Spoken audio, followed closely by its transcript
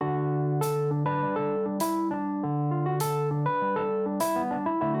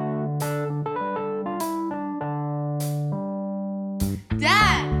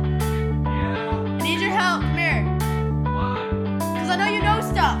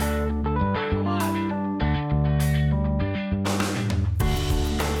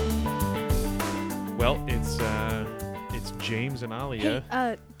James and Alia.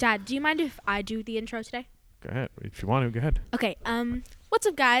 Hey, Dad, do you mind if I do the intro today? Go ahead. If you want to, go ahead. Okay, what's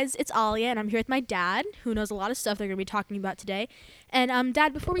up, guys? It's Alia, and I'm here with my dad, who knows a lot of stuff they're going to be talking about today. And,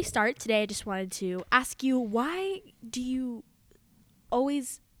 Dad, before we start today, I just wanted to ask you, why do you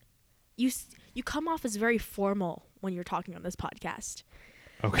always... You come off as very formal when you're talking on this podcast.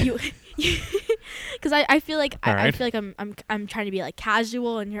 Okay. Because I feel like All feel like I'm trying to be like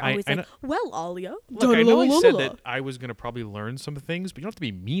casual, and you're always like, well, Alia. Look, I know I said that I was gonna probably learn some things, but you don't have to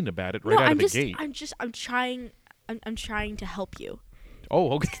be mean about it out of the gate. I'm trying to help you.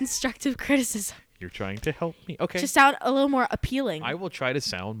 Oh, okay. Constructive criticism. You're trying to help me. Okay. To sound a little more appealing. I will try to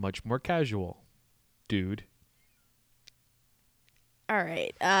sound much more casual, dude. All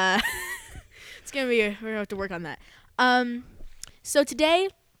right. We're gonna have to work on that. So today,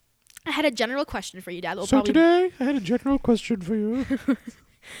 I had a general question for you, Dad. Today, I had a general question for you.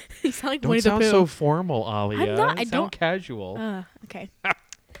 You sound like Don't Winnie the sound Pooh. so formal, Alia. I'm not. I sound don't. Casual. Okay.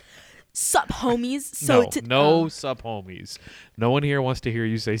 Sup, homies. No sup, homies. No one here wants to hear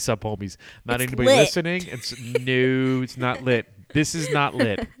you say sup, homies. Not It's anybody lit. listening. No, it's not lit. This is not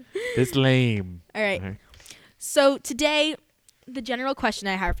lit. This lame. All right. Okay. So today, the general question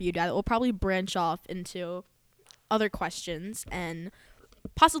I have for you, Dad, will probably branch off into other questions and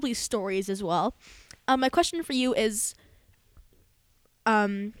possibly stories as well. My question for you is,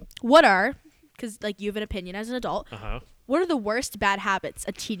 what are, because like you have an opinion as an adult, what are the worst bad habits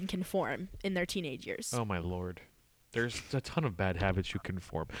a teen can form in their teenage years? Oh my Lord. There's a ton of bad habits you can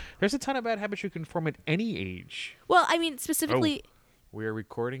form. There's a ton of bad habits you can form at any age. Well, I mean, specifically... We are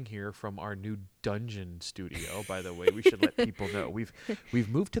recording here from our new dungeon studio, by the way. We should let people know. We've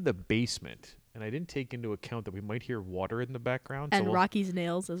moved to the basement, and I didn't take into account that we might hear water in the background. And Rocky's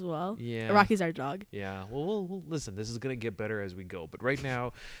nails as well. Yeah. Rocky's our dog. Yeah. Well, we'll listen. This is gonna get better as we go. But right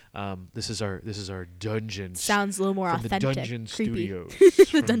now, this is our dungeon. Sounds a little more from authentic. The dungeon creepy. studios. The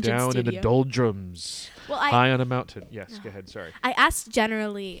from dungeon down studio. in the doldrums. Well, high on a mountain. Yes. Go ahead. Sorry. I asked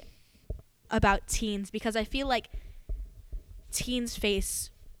generally about teens because I feel like teens face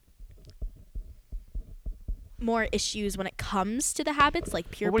more issues when it comes to the habits,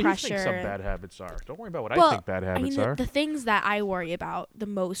 like peer what pressure. do you think some bad habits are? Don't worry about what I think bad habits are. The things that I worry about the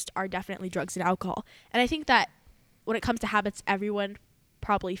most are definitely drugs and alcohol. And I think that when it comes to habits, everyone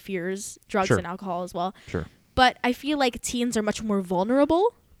probably fears drugs and alcohol as well. Sure. But I feel like teens are much more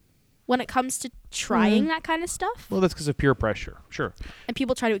vulnerable when it comes to trying that kind of stuff. Well, that's because of peer pressure. Sure. And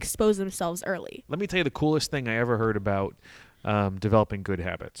people try to expose themselves early. Let me tell you the coolest thing I ever heard about developing good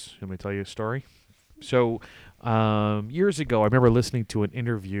habits. Let me tell you a story. So years ago, I remember listening to an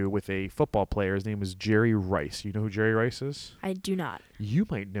interview with a football player. His name was Jerry Rice. You know who Jerry Rice is? I do not. You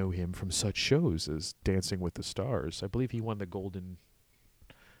might know him from such shows as Dancing with the Stars. I believe he won the golden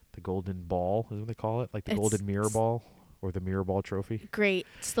ball, is what they call it, like the golden mirror ball or the mirror ball trophy. Great.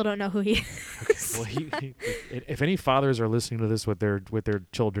 Still don't know who he is. Okay. Well, if any fathers are listening to this with their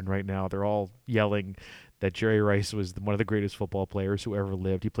children right now, they're all yelling that Jerry Rice was one of the greatest football players who ever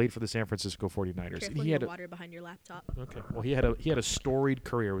lived. He played for the San Francisco 49ers. Careful, he had water behind your laptop. Okay. Well, he had a storied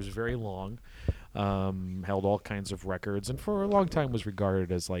career. It was very long. Held all kinds of records, and for a long time was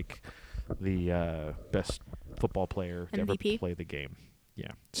regarded as like the best football player to ever play the game.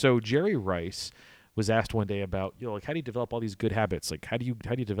 Yeah. So Jerry Rice was asked one day about, like, how do you develop all these good habits? Like, how do you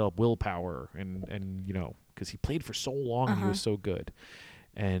develop willpower? And because he played for so long and he was so good.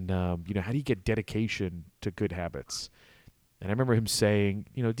 And, how do you get dedication to good habits? And I remember him saying,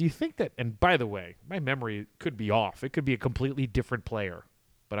 do you think that, and by the way, my memory could be off. It could be a completely different player,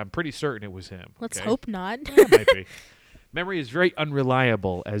 but I'm pretty certain it was him. Let's hope not. It might be. Memory is very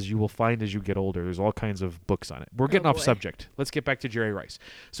unreliable, as you will find as you get older. There's all kinds of books on it. We're getting off subject. Let's get back to Jerry Rice.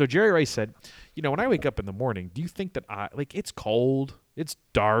 So Jerry Rice said, when I wake up in the morning, do you think that it's cold, it's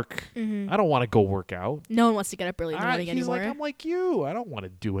dark, I don't want to go work out. No one wants to get up early in the morning anymore. He's like, I'm like you. I don't want to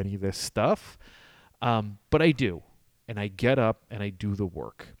do any of this stuff. But I do. And I get up and I do the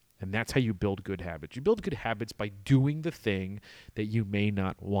work. And that's how you build good habits. You build good habits by doing the thing that you may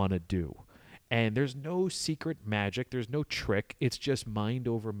not want to do. And there's no secret magic. There's no trick. It's just mind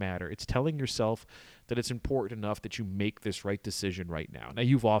over matter. It's telling yourself that it's important enough that you make this right decision right now. Now,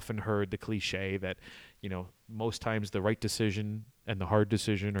 you've often heard the cliche that, most times the right decision and the hard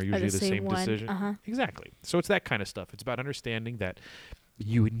decision are usually the same decision. Exactly. So it's that kind of stuff. It's about understanding that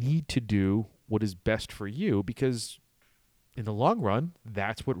you need to do what is best for you because in the long run,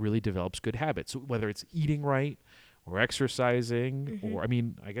 that's what really develops good habits. So whether it's eating right, or exercising, or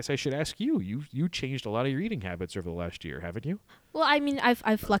I guess I should ask you. You changed a lot of your eating habits over the last year, haven't you? Well,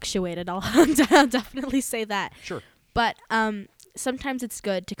 I've fluctuated. I'll definitely say that. Sure. But sometimes it's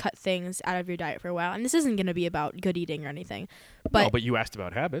good to cut things out of your diet for a while. And this isn't going to be about good eating or anything. No, But, but you asked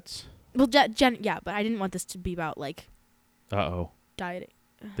about habits. well, yeah, but I didn't want this to be about, like, Uh-oh. dieting.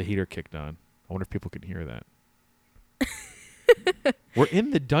 The heater kicked on. I wonder if people can hear that. We're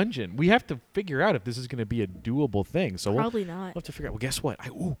in the dungeon. We have to figure out if this is going to be a doable thing. So Probably we'll not. have to figure out. Well, guess what?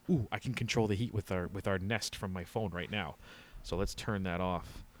 I can control the heat with our Nest from my phone right now. So let's turn that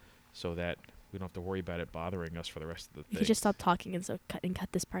off so that we don't have to worry about it bothering us for the rest of the You thing. could just stop talking and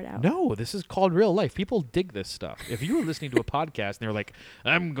cut this part out. No, this is called real life. People dig this stuff. If you were listening to a podcast and they're like,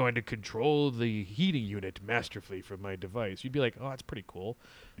 I'm going to control the heating unit masterfully from my device, you'd be like, oh, that's pretty cool.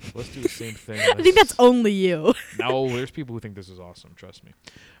 Let's do the same thing. I think that's only you. No, there's people who think this is awesome. Trust me.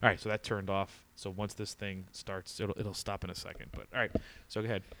 All right, so that turned off. So once this thing starts, it'll stop in a second. But all right, so go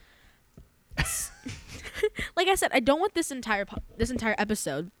ahead. Like I said, I don't want this entire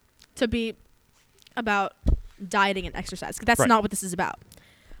episode to be about dieting and exercise, because that's Right. not what this is about.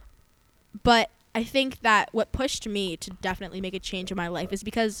 But I think that what pushed me to definitely make a change in my life is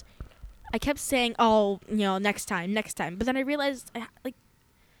because I kept saying, oh, next time. But then I realized,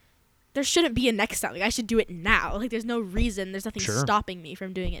 there shouldn't be a next time. Like, I should do it now. Like, there's no reason. There's nothing Sure. stopping me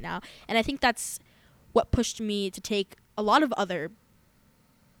from doing it now. And I think that's what pushed me to take a lot of other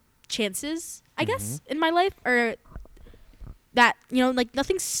chances, I guess, in my life. Or that,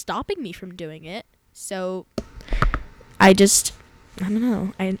 nothing's stopping me from doing it. So I don't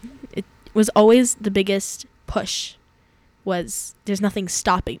know. It was always the biggest push was there's nothing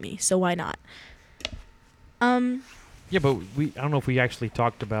stopping me, so why not? Yeah, but I don't know if we actually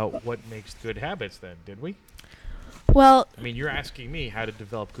talked about what makes good habits then, did we? Well, I mean, you're asking me how to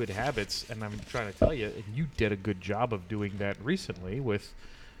develop good habits, and I'm trying to tell you, and you did a good job of doing that recently with,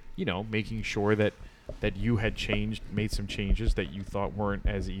 making sure that you had made some changes that you thought weren't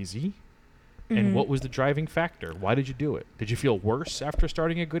as easy. And what was the driving factor? Why did you do it? Did you feel worse after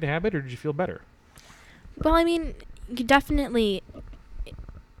starting a good habit, or did you feel better? well, I mean, you definitely.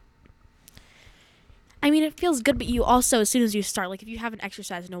 I mean, it feels good, but you also, as soon as you start, like if you haven't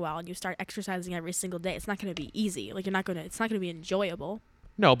exercised in a while and you start exercising every single day, it's not going to be easy. Like it's not going to be enjoyable.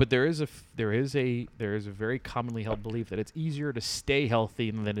 No, but there is a very commonly held belief that it's easier to stay healthy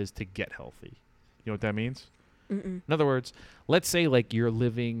than it is to get healthy. You know what that means? Mm-mm. In other words, let's say like you're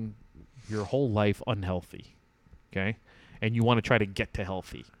living your whole life unhealthy, okay? And you want to try to get to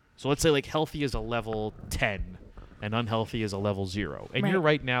healthy. So let's say like healthy is a level 10 and unhealthy is a level 0. And you're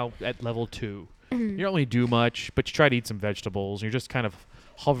right now at level 2. You don't really do much, but you try to eat some vegetables. And you're just kind of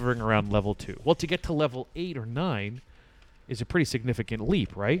hovering around level 2. Well, to get to level 8 or 9 is a pretty significant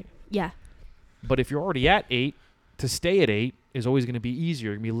leap, right? Yeah. But if you're already at 8, to stay at 8 is always going to be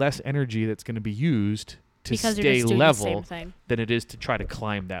easier. Going to be less energy that's going to be used to Because stay you're just doing level the same thing. than it is to try to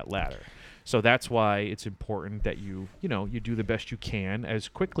climb that ladder. So that's why it's important that you do the best you can as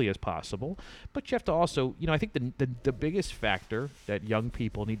quickly as possible. But you have to also, I think the biggest factor that young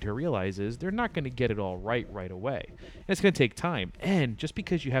people need to realize is they're not going to get it all right away. And it's going to take time. And just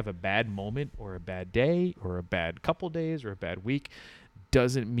because you have a bad moment or a bad day or a bad couple days or a bad week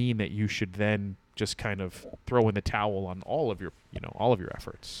doesn't mean that you should then just kind of throw in the towel on all of your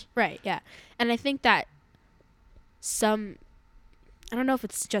efforts. Right, yeah. And I think that I don't know if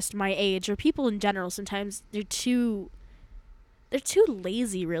it's just my age or people in general, sometimes they're too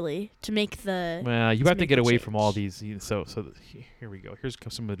lazy really to make the Well, you have to get away from all change. these. So here we go. Here's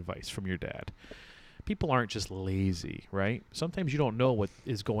some advice from your dad. People aren't just lazy, right? Sometimes you don't know what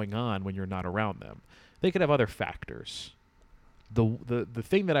is going on when you're not around them. They could have other factors. The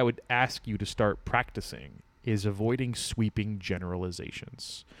thing that I would ask you to start practicing is avoiding sweeping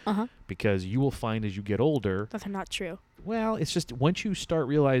generalizations. Because you will find as you get older That's not true. well, it's just once you start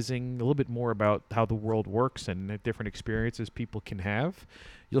realizing a little bit more about how the world works and the different experiences people can have,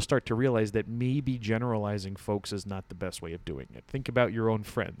 you'll start to realize that maybe generalizing folks is not the best way of doing it. Think about your own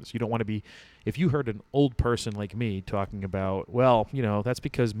friends. You don't want to be, if you heard an old person like me talking about, well, that's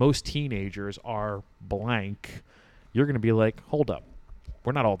because most teenagers are blank, you're going to be like, hold up.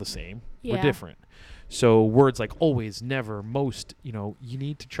 We're not all the same. Yeah. We're different. So words like always, never, most, you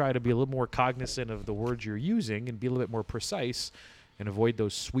need to try to be a little more cognizant of the words you're using and be a little bit more precise and avoid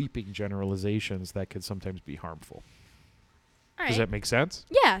those sweeping generalizations that could sometimes be harmful. All right. Does that make sense?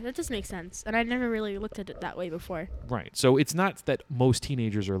 Yeah, that does make sense. And I never really looked at it that way before. Right. So it's not that most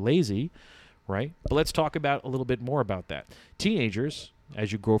teenagers are lazy, right? But let's talk about a little bit more about that. Teenagers,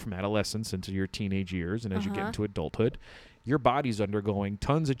 as you grow from adolescence into your teenage years and as you get into adulthood, your body's undergoing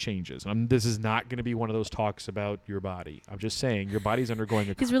tons of changes. This is not going to be one of those talks about your body. I'm just saying your body's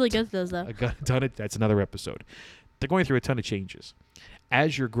undergoing He's really good at those, though. That's another episode. They're going through a ton of changes.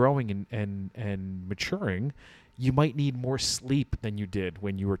 As you're growing and maturing, You might need more sleep than you did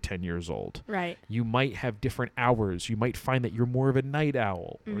when you were 10 years old. Right. You might have different hours. You might find that you're more of a night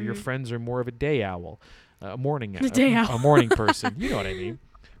owl, or your friends are more of a day owl, a morning a morning person. You know what I mean?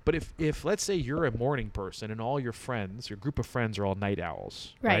 But if let's say you're a morning person and all your friends, your group of friends are all night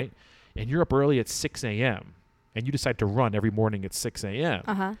owls, right? And you're up early at 6 a.m. and you decide to run every morning at 6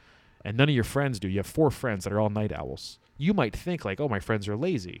 a.m. And none of your friends do. You have 4 friends that are all night owls. You might think like, oh, my friends are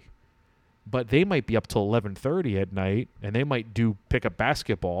lazy. But they might be up till 11:30 at night, and they might pick up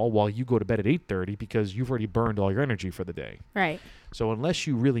basketball while you go to bed at 8:30 because you've already burned all your energy for the day. Right. So unless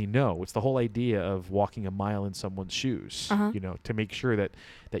you really know, it's the whole idea of walking a mile in someone's shoes, to make sure that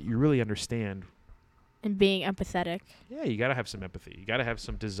you really understand. And being empathetic. Yeah, you got to have some empathy. You got to have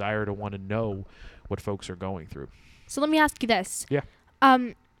some desire to want to know what folks are going through. So let me ask you this. Yeah.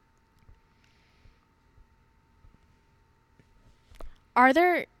 Are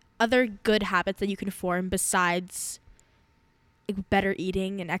there other good habits that you can form besides like better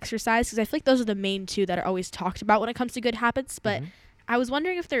eating and exercise? Because I feel like those are the main 2 that are always talked about when it comes to good habits. But I was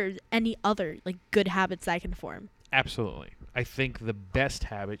wondering if there's any other like good habits that I can form. Absolutely. I think the best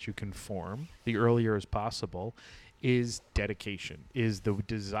habit you can form, the earlier as possible, is dedication, is the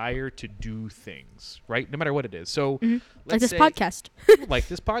desire to do things, right? No matter what it is. So like this podcast. Like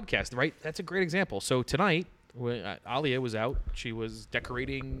this podcast, right? That's a great example. So tonight, when Alia was out, she was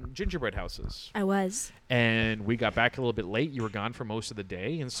decorating gingerbread houses. I was. And we got back a little bit late. You were gone for most of the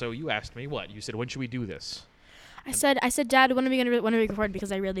day. And so you asked me what? You said, when should we do this? I said, Dad, when are we record?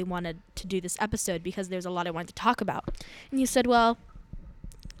 Because I really wanted to do this episode because there's a lot I wanted to talk about. And you said, well,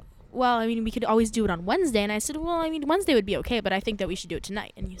 I mean, we could always do it on Wednesday. And I said, well, I mean, Wednesday would be okay, but I think that we should do it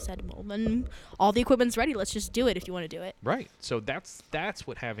tonight. And you said, well, then all the equipment's ready. Let's just do it if you want to do it. Right. So that's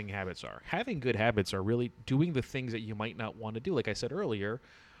what having habits are. Having good habits are really doing the things that you might not want to do, like I said earlier,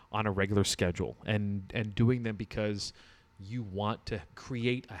 on a regular schedule and doing them because you want to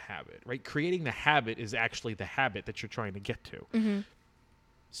create a habit, right? Creating the habit is actually the habit that you're trying to get to.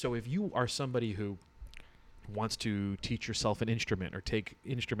 So if you are somebody who wants to teach yourself an instrument or take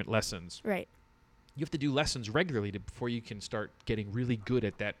instrument lessons, right, you have to do lessons regularly before you can start getting really good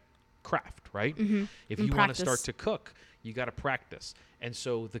at that craft, right? If you want to start to cook, you got to practice. And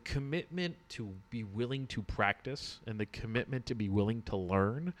so the commitment to be willing to practice and the commitment to be willing to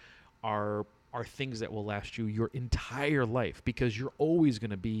learn are things that will last you your entire life because you're always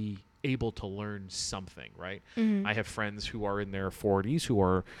going to be able to learn something, right? I have friends who are in their 40s who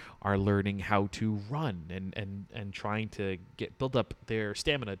are learning how to run and trying to build up their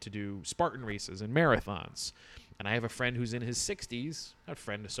stamina to do Spartan races and marathons. And I have a friend who's in his 60s, not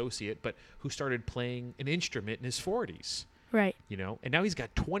friend, associate, but who started playing an instrument in his 40s. Right. And now he's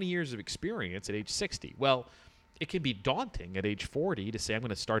got 20 years of experience at age 60. Well, it can be daunting at age 40 to say, I'm going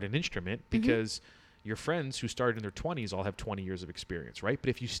to start an instrument because your friends who started in their 20s all have 20 years of experience, right?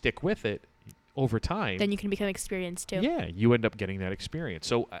 But if you stick with it over time, then you can become experienced too. Yeah, you end up getting that experience.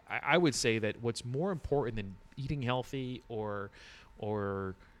 So I would say that what's more important than eating healthy or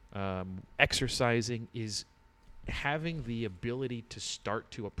exercising is having the ability to start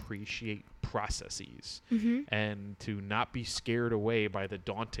to appreciate processes and to not be scared away by the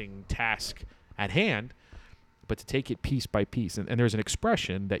daunting task at hand, but to take it piece by piece. And there's an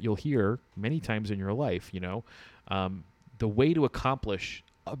expression that you'll hear many times in your life, the way to accomplish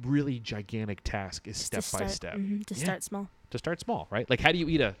a really gigantic task is step by step. Start small. To start small, right? Like, how do you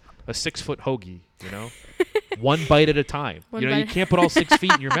eat a 6-foot hoagie, One bite at a time. You can't put all 6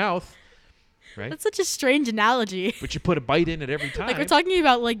 feet in your mouth, right? That's such a strange analogy. But you put a bite in it every time. Like, we're talking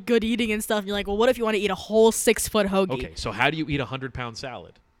about, like, good eating and stuff. And you're like, well, what if you want to eat a whole 6-foot hoagie? Okay, so how do you eat a 100-pound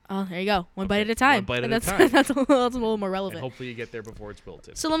salad? Oh, there you go. One bite at a time. One bite at a time. That's a little more relevant. And hopefully you get there before it's built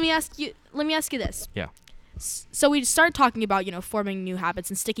in. So let me ask you this. Yeah. So we start talking about, forming new habits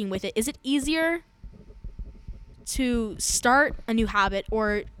and sticking with it. Is it easier to start a new habit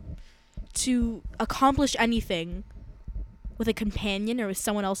or to accomplish anything with a companion or with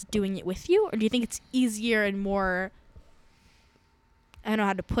someone else doing it with you? Or do you think it's easier and more, I don't know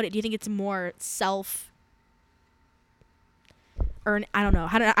how to put it. Do you think it's more I don't know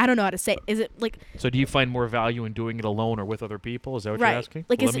how to say it. Is it like? So do you find more value in doing it alone or with other people? Is that what you're asking?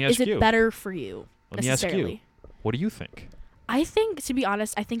 Like, is it better for you? Let me ask you. What do you think? I think, to be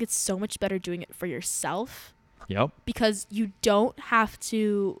honest, it's so much better doing it for yourself. Yep. Because you don't have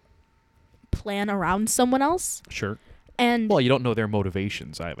to plan around someone else. Sure. And you don't know their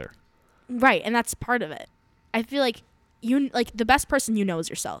motivations either. Right, and that's part of it. I feel like the best person you know is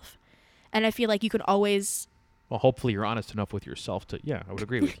yourself. And I feel like you could always. Well, hopefully you're honest enough with yourself I would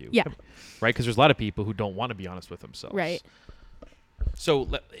agree with you. Yeah. Right? Because there's a lot of people who don't want to be honest with themselves. Right. So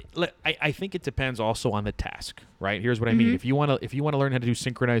I think it depends also on the task, right? Here's what I mean. If you want to learn how to do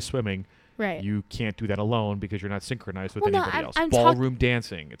synchronized swimming, Right. you can't do that alone because you're not synchronized with Well, no, anybody else. I'm Ballroom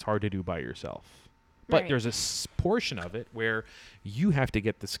dancing, it's hard to do by yourself. But Right. there's a portion of it where you have to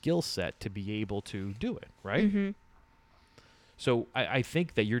get the skill set to be able to do it, right? Mm-hmm. So I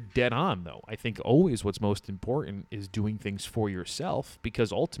think that you're dead on, though. I think always what's most important is doing things for yourself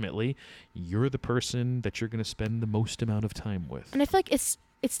because ultimately you're the person that you're going to spend the most amount of time with. And I feel like it's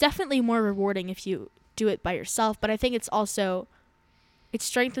definitely more rewarding if you do it by yourself, but I think it's also it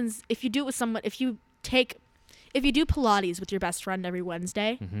strengthens if you do it with someone. If you do Pilates with your best friend every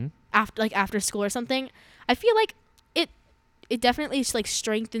Wednesday Mm-hmm. after school or something, I feel like it definitely like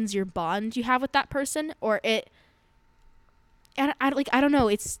strengthens your bond you have with that person, or it. And I don't know.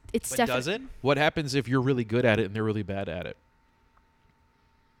 It's But definitely. does it? What happens if you're really good at it and they're really bad at it?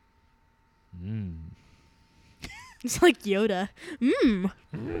 It's like Yoda.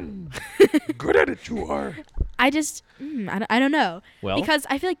 Good at it you are. I just I don't know. Well, Because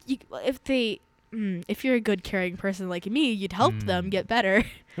I feel like if you're a good caring person like me, you'd help them get better.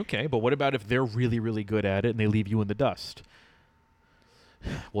 okay, but what about if they're really, really good at it and they leave you in the dust?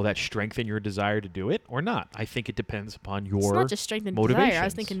 Will that strengthen your desire to do it or not? I think it depends upon your It's not just strength and desire. I was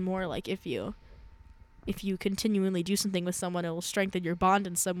motivations. thinking more like if you continually do something with someone, it will strengthen your bond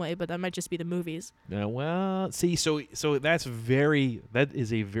in some way. But that might just be the movies. Well, see, so that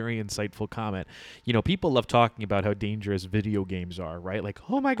is a very insightful comment. You know, people love talking about how dangerous video games are, right? Like,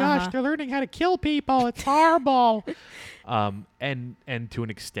 oh my gosh, they're learning how to kill people. It's horrible. And to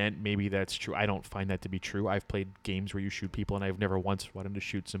an extent, maybe that's true. I don't find that to be true. I've played games where you shoot people, and I've never once wanted to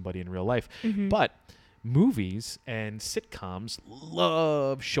shoot somebody in real life. Mm-hmm. But movies and sitcoms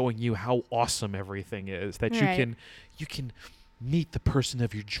love showing you how awesome everything is. That Right. you can meet the person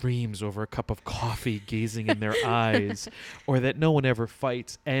of your dreams over a cup of coffee, gazing in their eyes, or that no one ever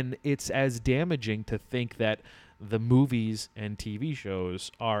fights. And it's as damaging to think that the movies and TV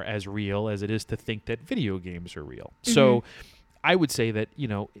shows are as real as it is to think that video games are real. So I would say that,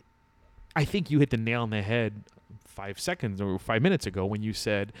 I think you hit the nail on the head 5 seconds or 5 minutes ago when you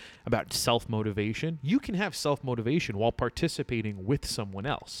said about self-motivation. You can have self-motivation while participating with someone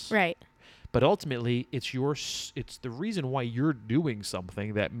else. Right. But ultimately, it's the reason why you're doing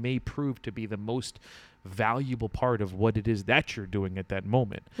something that may prove to be the most valuable part of what it is that you're doing at that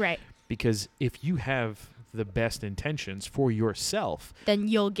moment. Right. Because if you have the best intentions for yourself, Then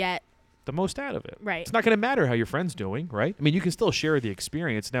you'll get the most out of it. Right. It's not going to matter how your friend's doing, right? I mean, you can still share the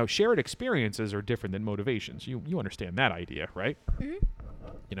experience. Now, shared experiences are different than motivations. You understand that idea, right?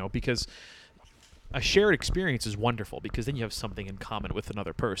 Mm-hmm. Because a shared experience is wonderful because then you have something in common with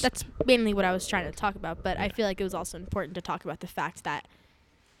another person. That's mainly what I was trying to talk about, but I Yeah. feel like it was also important to talk about the fact that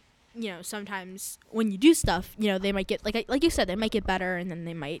sometimes when you do stuff, they might get like you said, they might get better, and then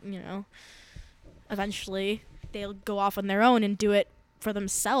they might, eventually they'll go off on their own and do it for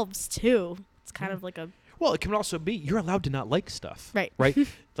themselves too. It's kind of like a Well, it can also be you're allowed to not like stuff. Right. Right?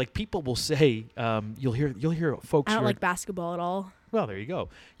 Like people will say, you'll hear folks I don't who are- like basketball at all. well, there you go.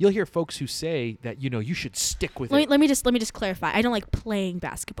 You'll hear folks who say that, you should stick with it. Let me just clarify. I don't like playing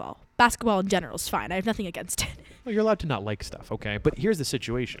basketball. Basketball in general is fine. I have nothing against it. Well, you're allowed to not like stuff, okay? But here's the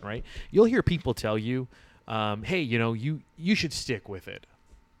situation, right? You'll hear people tell you, hey, you should stick with it.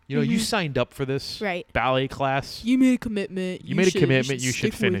 You signed up for this Right. ballet class. You made a commitment. You made a commitment. You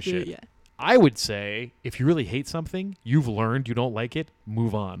should stick with finish it. Yeah. I would say if you really hate something, you've learned you don't like it,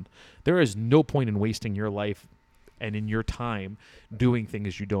 move on. There is no point in wasting your life and in your time doing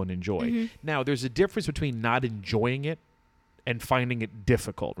things you don't enjoy. Mm-hmm. Now, there's a difference between not enjoying it and finding it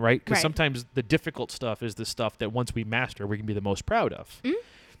difficult, right? Because Right. sometimes the difficult stuff is the stuff that once we master, we can be the most proud of. Mhm.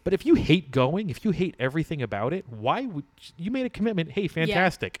 But if you hate going, if you hate everything about it, why would you made a commitment? Hey,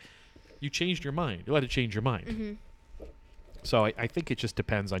 fantastic. You changed your mind. You're allowed to change your mind. Mm-hmm. So I think it just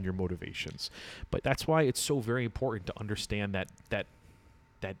depends on your motivations. But that's why it's so very important to understand that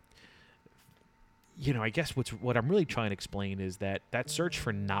I guess what I'm really trying to explain is that search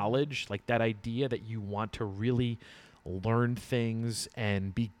for knowledge, like that idea that you want to really learn things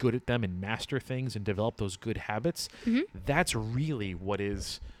and be good at them and master things and develop those good habits, Mm-hmm. that's really what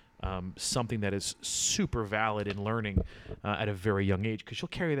is something that is super valid in learning at a very young age, because you'll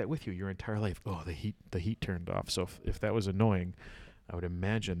carry that with you your entire life. Oh, the heat turned off. So if that was annoying, I would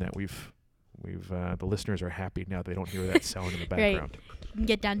imagine that we've the listeners are happy now they don't hear that sound in the Right. background. You can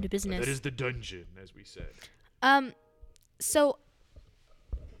get down to business. That is the dungeon, as we said. So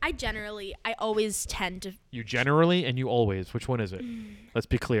I always tend to. You generally and you always. Which one is it? Let's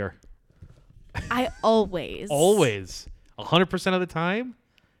be clear. I always. Always. 100% of the time?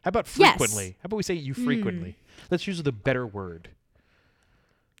 How about Yes. frequently? How about we say you frequently? Let's use the better word.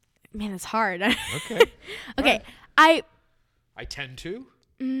 Man, it's hard. Okay. Okay. Right. I tend to.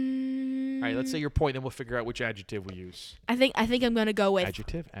 All right, let's say Mm, your point, then we'll figure out which adjective we use. I think I'm gonna go with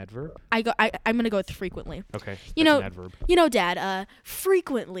Adjective, adverb. I'm gonna go with frequently. Okay, You that's know, an adverb. Dad.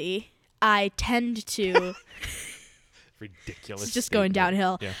 Frequently, I tend to. Ridiculous. It's just going statement.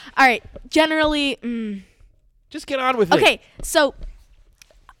 downhill. Yeah. All right. Generally. Just get on with it. Okay, so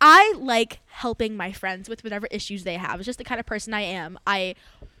I like helping my friends with whatever issues they have. It's just the kind of person I am. I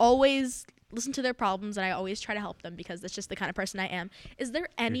always listen to their problems and I always try to help them because that's just the kind of person I am. Is there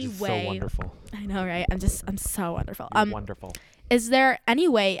any You're just way? so wonderful. I know, right? I'm so wonderful. You're wonderful. Is there any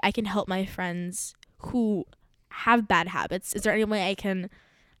way I can help my friends who have bad habits? Is there any way I can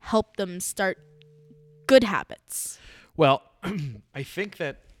help them start good habits? Well, I think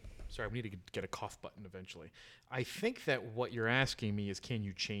that. Sorry, we need to get a cough button eventually. I think that what you're asking me is, can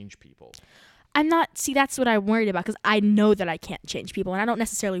you change people? I'm not. See, that's what I'm worried about because I know that I can't change people, and I don't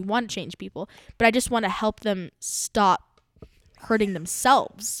necessarily want to change people, but I just want to help them stop hurting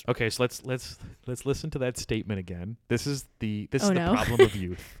themselves. Okay, so let's listen to that statement again. This is the Oh, no. problem of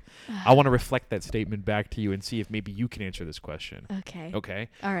youth. I want to reflect that statement back to you and see if maybe you can answer this question. Okay. Okay.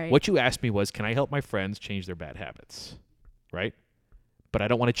 All right. What you asked me was, can I help my friends change their bad habits? Right? But I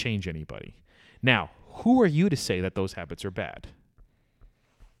don't want to change anybody. Now, who are you to say that those habits are bad?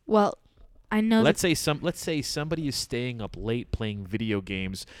 Well, I know. Let's say somebody is staying up late playing video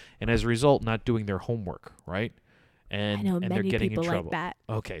games and as a result not doing their homework, right? And I know they're many getting people in trouble. like that.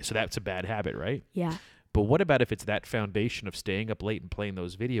 Okay, so that's a bad habit, right? Yeah. But what about if it's that foundation of staying up late and playing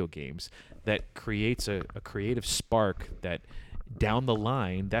those video games that creates a creative spark that down the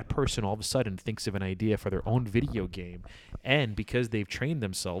line, that person all of a sudden thinks of an idea for their own video game, and because they've trained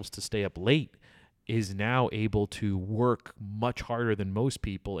themselves to stay up late, is now able to work much harder than most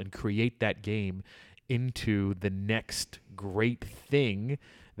people and create that game into the next great thing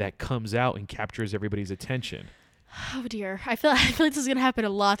that comes out and captures everybody's attention. Oh dear. I feel like this is gonna happen a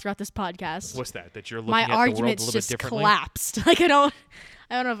lot throughout this podcast. What's that? That you're looking My at the world a arguments little bit just differently? collapsed. Like I don't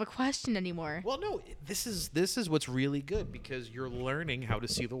have a question anymore. Well, no, this is what's really good because you're learning how to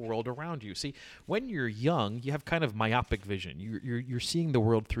see the world around you. See, when you're young, you have kind of myopic vision. You're seeing the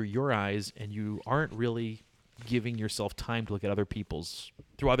world through your eyes, and you aren't really giving yourself time to look at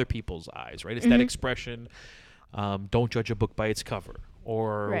through other people's eyes. Right? It's that expression, "Don't judge a book by its cover,"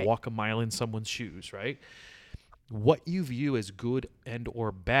 or Right. "Walk a mile in someone's shoes." Right? What you view as good and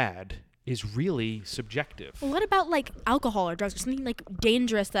or bad is really subjective. Well, what about like alcohol or drugs or something like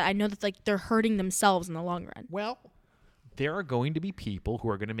dangerous that I know that like they're hurting themselves in the long run? Well, there are going to be people who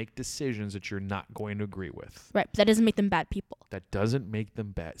are going to make decisions that you're not going to agree with. Right, but that doesn't make them bad people. That doesn't make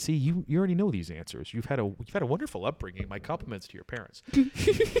them bad. See, you already know these answers. You've had a wonderful upbringing. My compliments to your parents.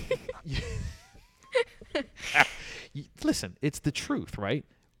 Listen, it's the truth, right?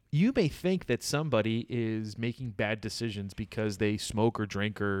 You may think that somebody is making bad decisions because they smoke or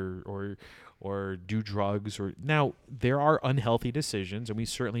drink or do drugs or now there are unhealthy decisions and we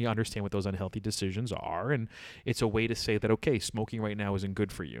certainly understand what those unhealthy decisions are and it's a way to say that okay, smoking right now isn't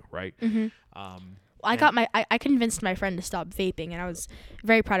good for you, right? I convinced my friend to stop vaping, and I was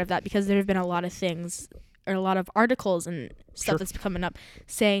very proud of that because there have been a lot of things or a lot of articles and stuff Sure. that's coming up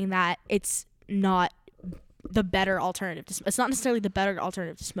saying that it's not the better alternative. It's not necessarily the better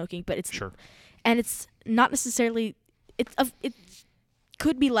alternative to smoking, but it's Sure. and it's not necessarily it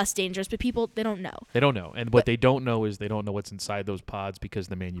could be less dangerous, but people they don't know. They don't know. And what they don't know is they don't know what's inside those pods because of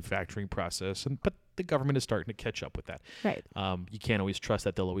the manufacturing process. But the government is starting to catch up with that. Right. You can't always trust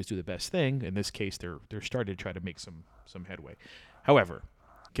that they'll always do the best thing. In this case, they're starting to try to make some headway. However,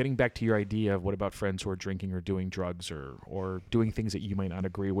 getting back to your idea of what about friends who are drinking or doing drugs or doing things that you might not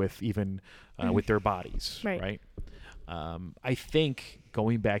agree with, even with their bodies, Right. I think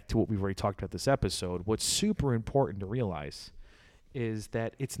going back to what we've already talked about this episode, what's super important to realize is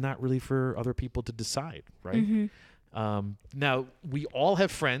that it's not really for other people to decide, right? Now, we all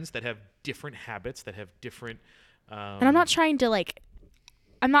have friends that have different habits, that have different... And I'm not trying to like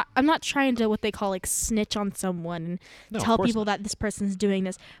I'm not trying to what they call like snitch on someone and No, of tell course people not. that this person's doing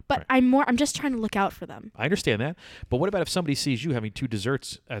this. But Right. I'm just trying to look out for them. I understand that. But what about if somebody sees you having 2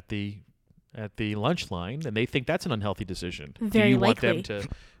 desserts at the lunch line and they think that's an unhealthy decision? Very do you likely. want them to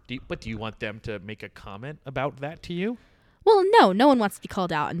do you want them to make a comment about that to you? Well, no one wants to be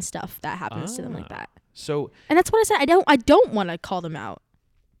called out and stuff that happens to them like that. So And that's what I said. I don't want to call them out.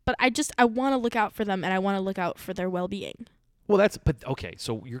 But I want to look out for them and I want to look out for their well-being. okay,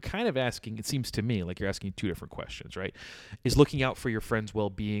 so you're kind of asking, it seems to me like you're asking 2 different questions, right? Is looking out for your friends'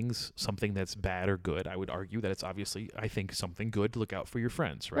 well-beings something that's bad or good? I would argue that it's obviously, I think, something good to look out for your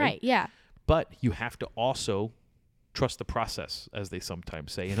friends, right? Right, yeah. But you have to also trust the process, as they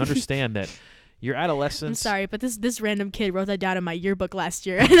sometimes say, and understand that your adolescence. I'm sorry, but this random kid wrote that down in my yearbook last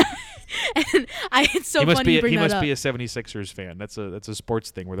year. And it's so funny you bring He that must up. be a 76ers fan. That's a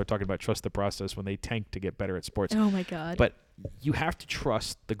sports thing where they're talking about trust the process when they tank to get better at sports. Oh my God. But you have to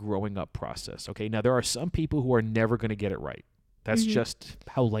trust the growing up process. Okay. Now there are some people who are never going to get it right. That's just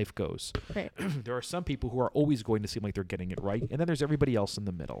how life goes. Right. There are some people who are always going to seem like they're getting it right, and then there's everybody else in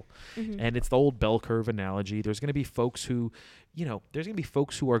the middle. Mm-hmm. And it's the old bell curve analogy. There's going to be folks who, there's going to be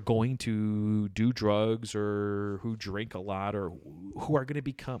folks who are going to do drugs or who drink a lot or who are going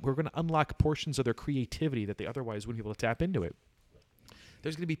to unlock portions of their creativity that they otherwise wouldn't be able to tap into it.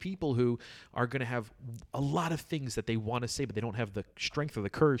 There's going to be people who are going to have a lot of things that they want to say, but they don't have the strength or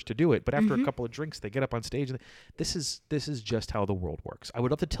the courage to do it. But after a couple of drinks, they get up on stage, and this is just how the world works. I would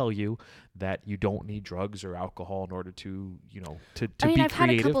love to tell you that you don't need drugs or alcohol in order to be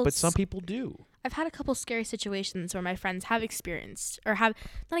creative, but some people do. I've had a couple scary situations where my friends have experienced, or have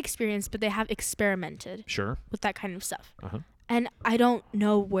not experienced, but they have experimented with that kind of stuff. And I don't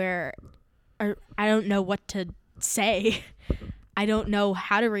know I don't know what to say. I don't know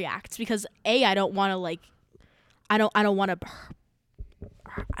how to react because I don't want to I don't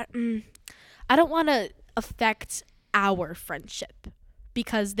want to affect our friendship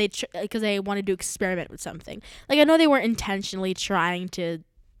because they wanted to experiment with something. Like, I know they weren't intentionally trying to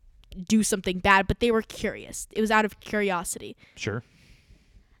do something bad, but they were curious. It was out of curiosity. Sure.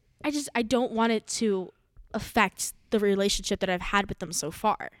 I don't want it to affect the relationship that I've had with them so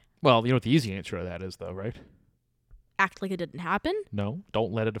far. Well, you know what the easy answer to that is, though, right? Act like it didn't happen? No,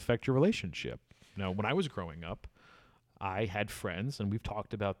 don't let it affect your relationship. Now, when I was growing up, I had friends, and we've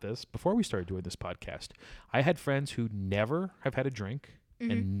talked about this before we started doing this podcast. I had friends who never have had a drink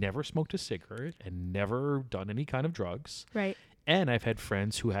and never smoked a cigarette and never done any kind of drugs. Right. And I've had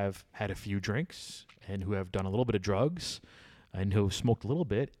friends who have had a few drinks and who have done a little bit of drugs and who have smoked a little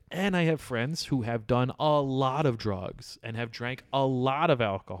bit. And I have friends who have done a lot of drugs and have drank a lot of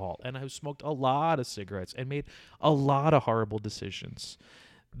alcohol and have smoked a lot of cigarettes and made a lot of horrible decisions.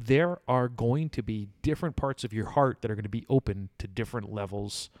 There are going to be different parts of your heart that are going to be open to different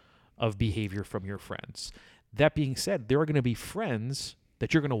levels of behavior from your friends. That being said, there are going to be friends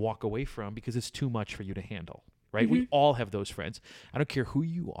that you're going to walk away from because it's too much for you to handle, right? We all have those friends. I don't care who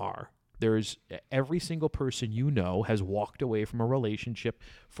you are. There's every single person you know has walked away from a relationship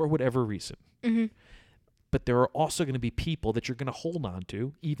for whatever reason. But there are also going to be people that you're going to hold on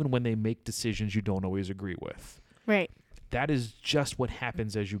to even when they make decisions you don't always agree with. Right. That is just what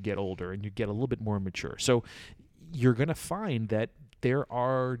happens as you get older and you get a little bit more mature. So you're going to find that there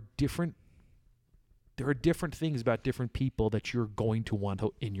are different things about different people that you're going to want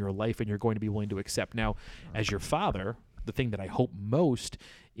in your life and you're going to be willing to accept. Now, as your father, the thing that I hope most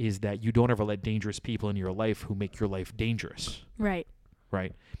is that you don't ever let dangerous people in your life who make your life dangerous. Right.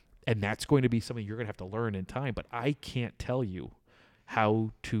 Right. And that's going to be something you're going to have to learn in time. But I can't tell you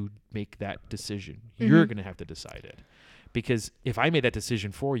how to make that decision. You're going to have to decide it. Because if I made that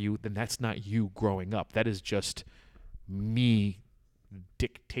decision for you, then that's not you growing up. That is just me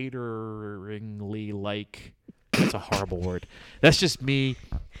dictatoringly that's a horrible word. That's just me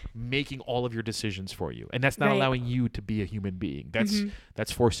making all of your decisions for you. And that's not allowing you to be a human being.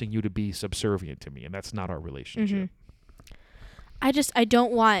 That's forcing you to be subservient to me. And that's not our relationship. I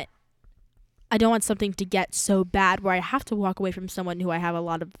don't want something to get so bad where I have to walk away from someone who I have a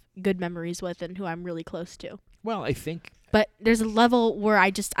lot of good memories with and who I'm really close to. Well, I think... But there's a level where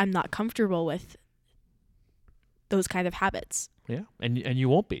I'm not comfortable with those kind of habits. Yeah, and you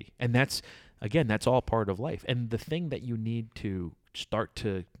won't be. And that's all part of life. And the thing that you need to start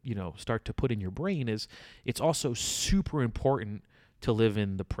to put in your brain is it's also super important to live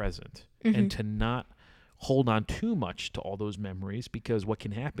in the present and to not hold on too much to all those memories, because what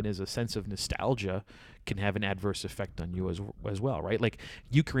can happen is a sense of nostalgia can have an adverse effect on you as well, right? Like,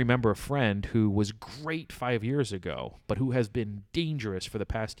 you can remember a friend who was great 5 years ago, but who has been dangerous for the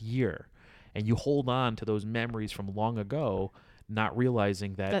past year, and you hold on to those memories from long ago, not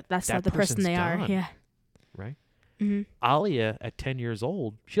realizing that's not the person they gone, are. Yeah. Right? Alia at 10 years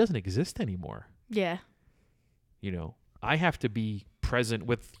old, she doesn't exist anymore. Yeah. I have to be present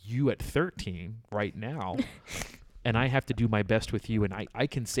with you at 13 right now, and I have to do my best with you, and I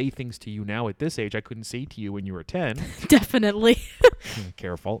can say things to you now at this age I couldn't say to you when you were 10. Definitely.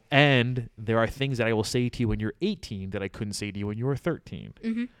 Careful. And there are things that I will say to you when you're 18 that I couldn't say to you when you were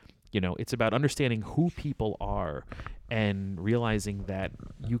 13. It's about understanding who people are and realizing that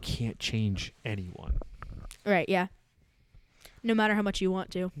you can't change anyone. Right, yeah. No matter how much you want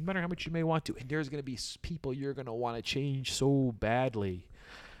to. No matter how much you may want to. And there's going to be people you're going to want to change so badly.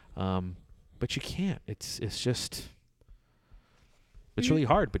 But you can't. It's just It's really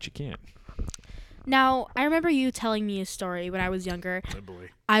hard, but you can. Now, I remember you telling me a story when I was younger. Oh boy.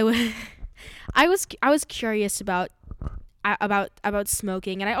 I was I was curious about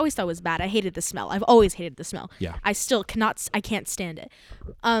smoking, and I always thought it was bad. I hated the smell. I've always hated the smell. Yeah. I can't stand it.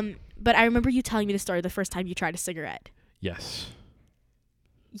 But I remember you telling me the story the first time you tried a cigarette. Yes.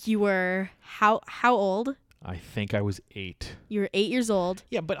 You were how old? I think I was 8. You were 8 years old.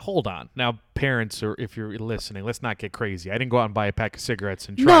 Yeah, but hold on. Now, parents, or if you're listening, let's not get crazy. I didn't go out and buy a pack of cigarettes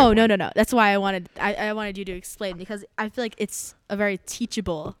and try No. one. That's why I wanted you to explain, because I feel like it's a very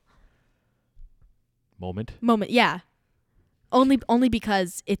teachable Moment. Yeah. Only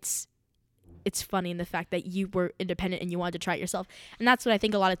because it's funny in the fact that you were independent and you wanted to try it yourself. And that's what I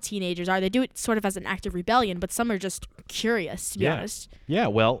think a lot of teenagers are. They do it sort of as an act of rebellion, but some are just curious, to be honest. Yeah,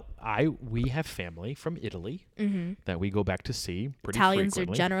 well, we have family from Italy that we go back to see pretty Italians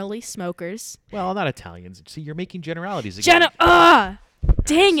frequently. are generally smokers. Well, not Italians. See, you're making generalities again.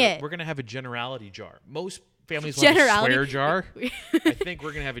 Dang So it. we're going to have a generality jar. Most families want a swear jar. I think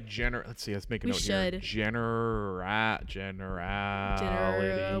we're going to have a let's see, let's make a note here. Generality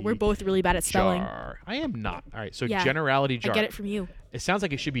We're both really bad at spelling. jar. I am not. All right, so Yeah, generality jar. I get it from you. It sounds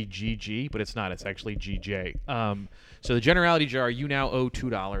like it should be GG, but it's not. It's actually GJ. So the generality jar, you now owe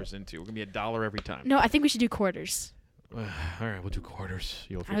 $2 into. We're going to be $1 every time. No, I think we should do quarters. All right, we'll do quarters.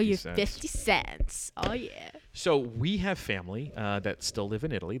 You owe 50 I owe you cents. 50 cents. Oh, yeah. So we have family that still live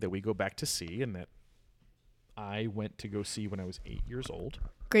in Italy that we go back to see, and that I went to go see when I was 8 years old.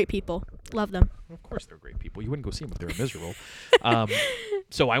 Great people. Love them. Of course they're great people. You wouldn't go see them if they were miserable.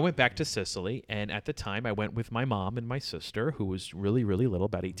 So I went back to Sicily, and at the time I went with my mom and my sister, who was really, really little,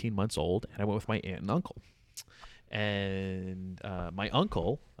 about 18 months old, and I went with my aunt and uncle. And my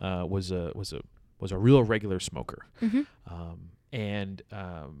uncle was a real regular smoker. And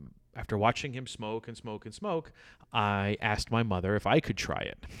after watching him smoke and smoke and smoke, I asked my mother if I could try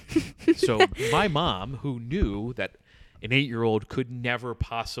it. So my mom, who knew that an 8-year-old could never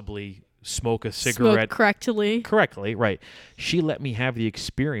possibly smoke a cigarette correctly, right? She let me have the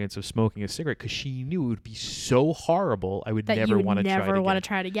experience of smoking a cigarette because she knew it would be so horrible I would never want to try it again. Never want to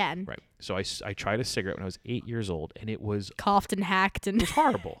try it again. Right. So I tried a cigarette when I was 8 years old, and it was coughed and hacked, and it was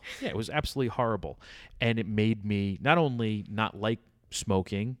horrible. Yeah, it was absolutely horrible, and it made me not only not like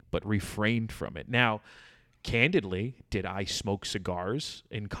smoking but refrained from it. Now, candidly, did I smoke cigars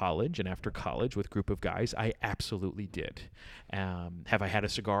in college and after college with a group of guys? I absolutely did. Have I had a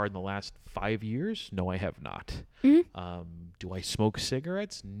cigar in the last 5 years? No, I have not. Do I smoke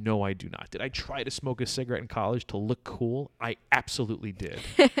cigarettes? No, I do not. Did I try to smoke a cigarette in college to look cool? I absolutely did.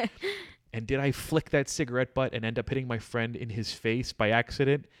 And did I flick that cigarette butt and end up hitting my friend in his face by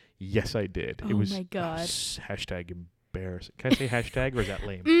accident? Yes, I did. Oh, my God. Hashtag embarrassing. Can I say hashtag, or is that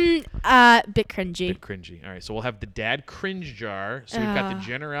lame? Bit cringy. Bit cringy. All right, so we'll have the dad cringe jar. So we've got the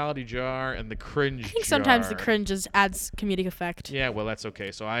generality jar and the cringe jar. I think sometimes the cringe adds comedic effect. Yeah, well, that's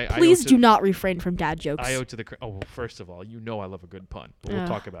okay. So Please do not refrain from dad jokes. I owe to the well, first of all, you know I love a good pun. But we'll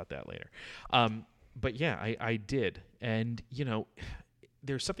talk about that later. But yeah, I did. And,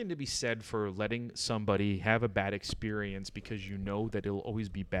 there's something to be said for letting somebody have a bad experience because you know that it'll always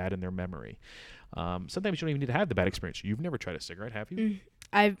be bad in their memory. Sometimes you don't even need to have the bad experience. You've never tried a cigarette, have you?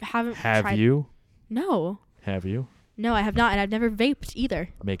 I haven't Have tried. you? No. Have you? No, I have not, and I've never vaped either.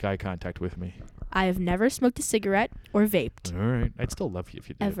 Make eye contact with me. I have never smoked a cigarette or vaped. All right. I'd still love you if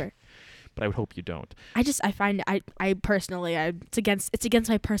you did. Ever. But I would hope you don't. I find I personally it's against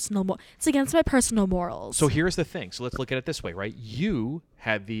my personal morals. So here's the thing. So let's look at it this way, right? You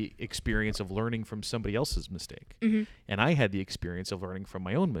had the experience of learning from somebody else's mistake. And I had the experience of learning from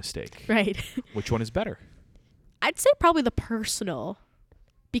my own mistake. Right. Which one is better? I'd say probably the personal.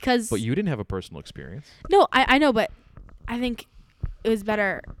 Because But you didn't have a personal experience. No, I know, but I think it was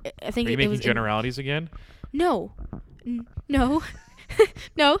better. I think Are you it making was generalities again? No. No.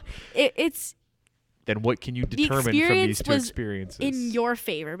 No, it's. Then what can you determine from these two experiences? In your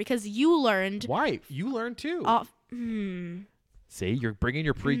favor, because you learned. Why? You learned too. See, you're bringing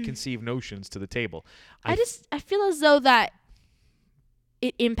your preconceived notions to the table. I feel as though that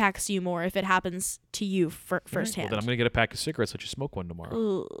it impacts you more if it happens to you firsthand. Well, then I'm going to get a pack of cigarettes. Let you smoke one tomorrow.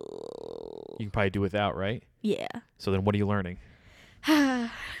 Ooh. You can probably do without, right? Yeah. So then what are you learning? All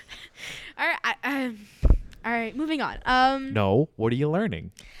right. All right, moving on. No, what are you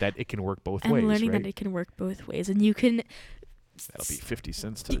learning? That it can work both ways, I'm learning right? that it can work both ways, and you can. That'll be 50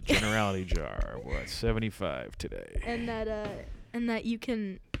 cents to the generality jar. What, 75 today? And that you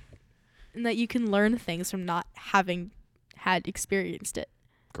can learn things from not having had experienced it.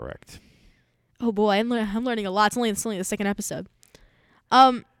 Correct. Oh boy, I'm learning a lot. It's only the second episode.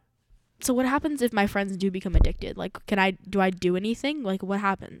 So what happens if my friends do become addicted? Like, do I do anything? Like, what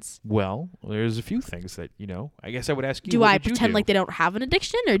happens? Well, there's a few things that, I guess I would ask you, Do what I would you pretend do? like they don't have an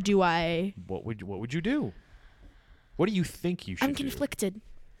addiction, or do I? What would you do? What do you think you should I'm do? conflicted.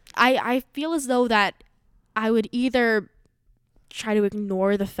 I feel as though that I would either try to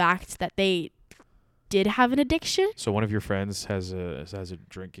ignore the fact that they did have an addiction. So one of your friends has a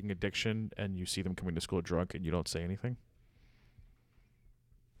drinking addiction, and you see them coming to school drunk, and you don't say anything?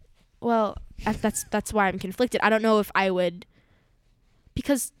 Well, that's why I'm conflicted. I don't know if I would,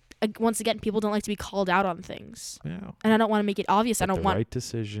 because once again, people don't like to be called out on things, Yeah. and I don't want to make it obvious. But I don't the want. right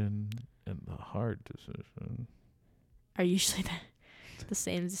decision and the hard decision Are usually the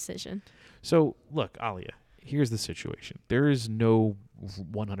same decision. So, look, Alia, here's the situation. There is no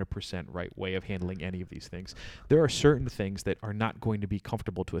 100% right way of handling any of these things. There are certain things that are not going to be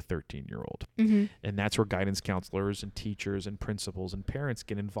comfortable to a 13-year-old. Mm-hmm. And that's where guidance counselors and teachers and principals and parents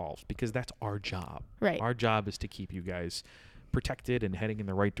get involved, because that's our job. Right. Our job is to keep you guys protected and heading in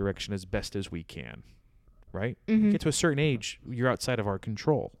the right direction as best as we can. Right? Mm-hmm. You get to a certain age, you're outside of our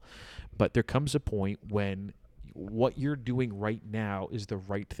control. But there comes a point when what you're doing right now is the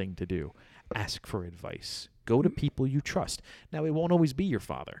right thing to do. Ask for advice. Go to people you trust. Now, it won't always be your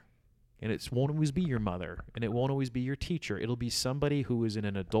father, and it won't always be your mother, and it won't always be your teacher. It'll be somebody who is in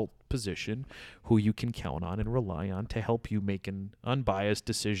an adult position who you can count on and rely on to help you make an unbiased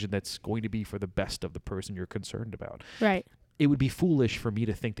decision that's going to be for the best of the person you're concerned about. Right. It would be foolish for me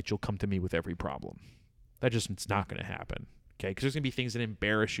to think that you'll come to me with every problem. It's not going to happen. Okay, because there's going to be things that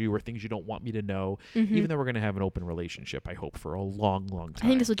embarrass you or things you don't want me to know, Mm-hmm. even though we're going to have an open relationship, I hope, for a long, long time. I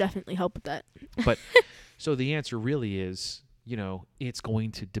think this will definitely help with that. But so the answer really is, it's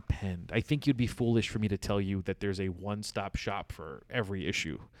going to depend. I think you'd be foolish for me to tell you that there's a one-stop shop for every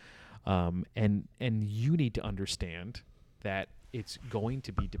issue. And you need to understand that it's going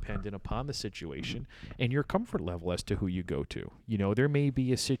to be dependent upon the situation and your comfort level as to who you go to. There may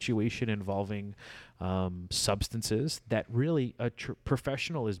be a situation involving substances that really a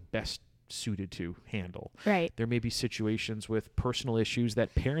professional is best suited to handle. Right. There may be situations with personal issues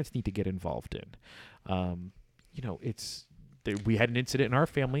that parents need to get involved in. We had an incident in our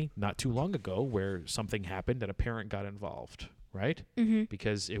family not too long ago where something happened and a parent got involved. Right? Mm-hmm.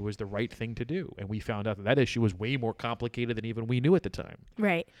 Because it was the right thing to do. And we found out that issue was way more complicated than even we knew at the time.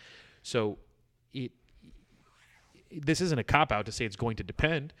 Right. So this isn't a cop-out to say it's going to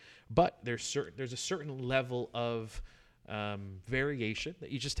depend, but there's a certain level of variation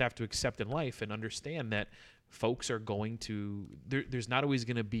that you just have to accept in life and understand that folks are going to there's not always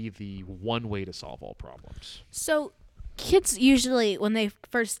going to be the one way to solve all problems. So kids usually, when they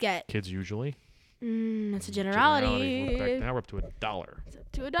first get... Kids usually? It's a generality. Now we're up to $1. It's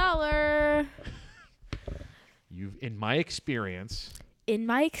up to $1. In my experience,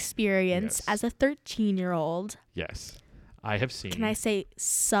 Yes. As a 13-year-old, yes, I have seen. can I say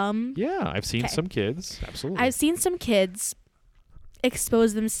some? Yeah, I've seen Okay. some kids. Absolutely. I've seen some kids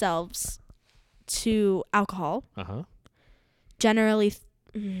expose themselves to alcohol. Uh-huh. Generally,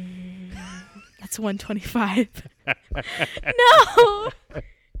 that's 125. No.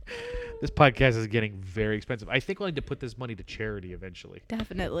 This podcast is getting very expensive. I think we'll need to put this money to charity eventually.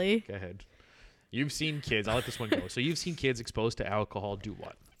 Definitely. Go ahead. You've seen kids. I'll let this one go. So you've seen kids exposed to alcohol do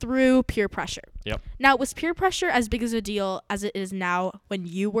what? Through peer pressure. Yep. Now, was peer pressure as big as a deal as it is now when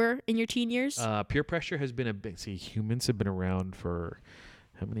you were in your teen years? Peer pressure has been humans have been around for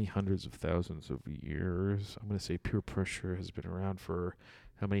how many hundreds of thousands of years? I'm going to say peer pressure has been around for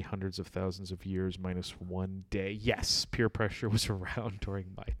how many hundreds of thousands of years minus 1 day? Yes, peer pressure was around during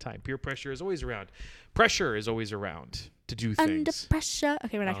my time. Peer pressure is always around. Pressure is always around to do things. Under pressure.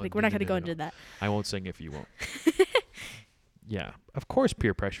 Okay, we're not gonna go into that. I won't sing if you won't. Yeah, of course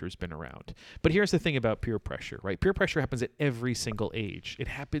peer pressure has been around. But here's the thing about peer pressure, right? Peer pressure happens at every single age. It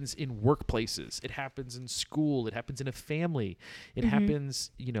happens in workplaces. It happens in school. It happens in a family. It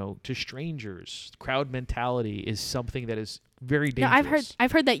happens, to strangers. Crowd mentality is something that is very dangerous.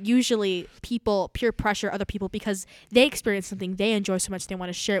 I've heard that usually people peer pressure other people because they experience something they enjoy so much they want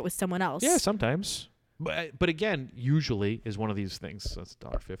to share it with someone else. Yeah, sometimes. But again, usually is one of these things. That's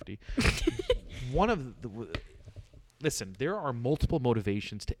 $1.50. Listen, there are multiple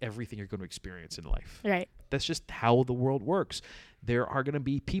motivations to everything you're going to experience in life. Right. That's just how the world works. There are going to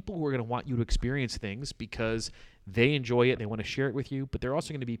be people who are going to want you to experience things because they enjoy it, they want to share it with you, but there are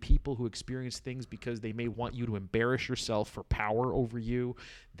also going to be people who experience things because they may want you to embarrass yourself for power over you.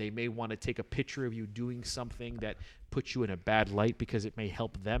 They may want to take a picture of you doing something that puts you in a bad light because it may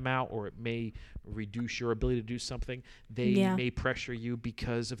help them out or it may reduce your ability to do something. They may pressure you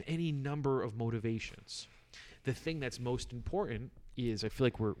because of any number of motivations. The thing that's most important is I feel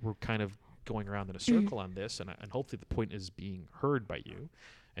like we're kind of going around in a circle on this, and hopefully the point is being heard by you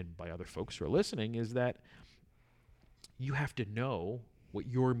and by other folks who are listening, is that you have to know what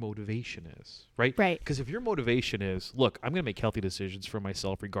your motivation is, right? Right. Because if your motivation is, look, I'm going to make healthy decisions for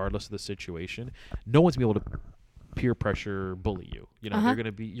myself regardless of the situation, no one's going to be able to peer pressure bully you. They're going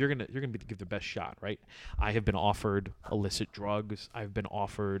to be you're going to give the best shot, right? I have been offered illicit drugs. I've been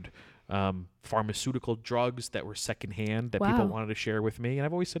offered pharmaceutical drugs that were secondhand that people wanted to share with me, and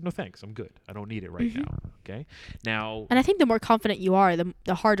I've always said no thanks. I'm good. I don't need it right now. Okay? Now, and I think the more confident you are,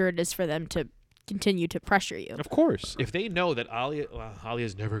 the harder it is for them to continue to pressure you. Of course. If they know that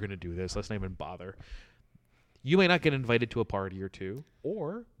Alia's never going to do this, let's not even bother. You may not get invited to a party or two,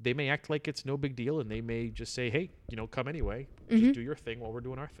 or they may act like it's no big deal, and they may just say, hey, come anyway. Just do your thing while we're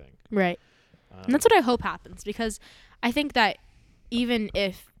doing our thing. Right. And that's what I hope happens, because I think that even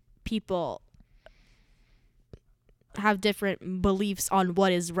if people have different beliefs on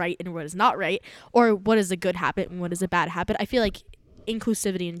what is right and what is not right, or what is a good habit and what is a bad habit, I feel like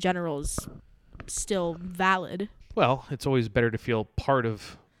inclusivity in general is still valid. Well, it's always better to feel part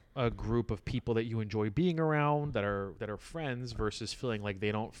of a group of people that you enjoy being around, that are friends, versus feeling like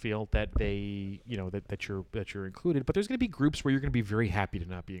they don't feel that they that you're included. But there's going to be groups where you're going to be very happy to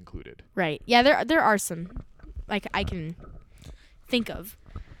not be included. Right. Yeah, there are some like I can think of.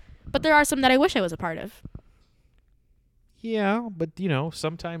 But there are some that I wish I was a part of. Yeah, but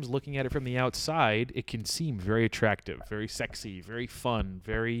sometimes looking at it from the outside, it can seem very attractive, very sexy, very fun,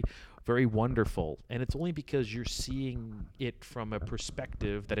 very very wonderful, and it's only because you're seeing it from a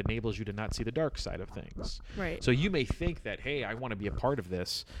perspective that enables you to not see the dark side of things. Right. So you may think that, hey, I want to be a part of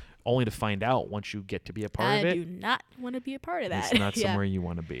this, only to find out once you get to be a part of it, I do not want to be a part of that. It's not somewhere you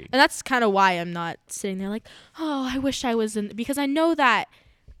want to be. And that's kind of why I'm not sitting there like, oh, I wish I was in, because I know that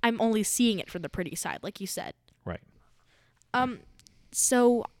I'm only seeing it from the pretty side, like you said. Right.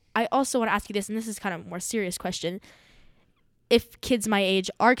 So I also want to ask you this, and this is kind of a more serious question. If kids my age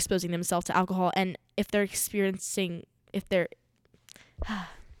are exposing themselves to alcohol, and if they're exposing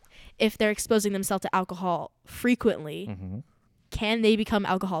themselves to alcohol frequently, can they become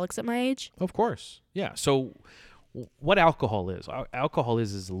alcoholics at my age? Of course. Yeah. So what alcohol is? Alcohol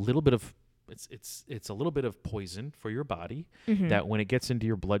is a little bit of it's a little bit of poison for your body that when it gets into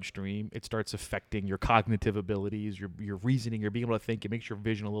your bloodstream, it starts affecting your cognitive abilities, your reasoning, your being able to think. It makes your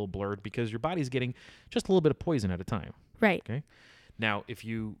vision a little blurred because your body's getting just a little bit of poison at a time. Right. Okay. Now, if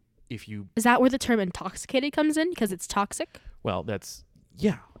you is that where the term intoxicated comes in, because it's toxic? Well,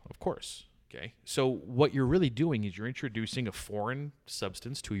 yeah, of course. Okay. So what you're really doing is you're introducing a foreign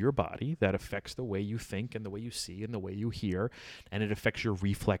substance to your body that affects the way you think and the way you see and the way you hear, and it affects your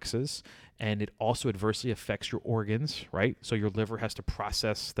reflexes, and it also adversely affects your organs, right? So your liver has to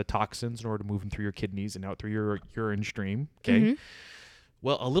process the toxins in order to move them through your kidneys and out through your urine stream, okay?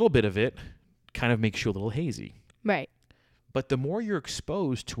 Well, a little bit of it kind of makes you a little hazy. Right. But the more you're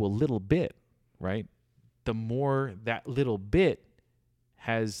exposed to a little bit, right, the more that little bit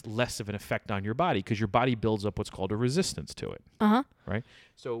has less of an effect on your body, because your body builds up what's called a resistance to it. Right?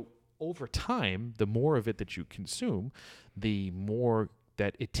 So over time, the more of it that you consume, the more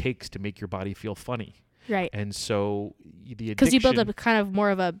that it takes to make your body feel funny. Right. And so the addiction... Because you build up a kind of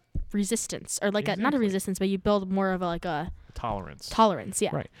more of a resistance, or like not a resistance, but you build more of a tolerance. Tolerance,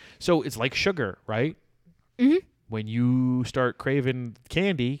 yeah. Right. So it's like sugar, right? When you start craving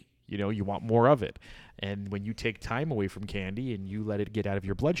candy, you want more of it. And when you take time away from candy and you let it get out of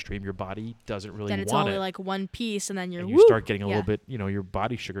your bloodstream, your body doesn't really want it. Then it's only like one piece, and then you start getting a little bit, your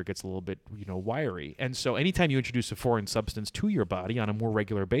body sugar gets a little bit, wiry. And so anytime you introduce a foreign substance to your body on a more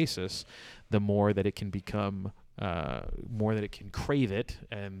regular basis, the more that it can become, more that it can crave it,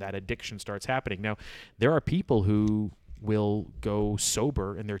 and that addiction starts happening. Now, there are people who will go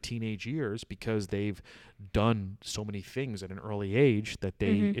sober in their teenage years because they've done so many things at an early age that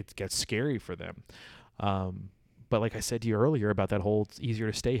it gets scary for them. But like I said to you earlier about that whole, it's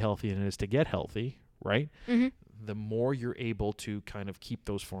easier to stay healthy than it is to get healthy, right? The more you're able to kind of keep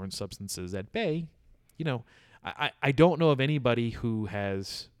those foreign substances at bay, I don't know of anybody who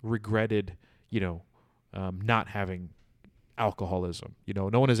has regretted, not having alcoholism.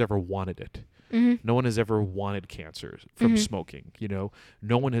 No one has ever wanted it. No one has ever wanted cancer from smoking.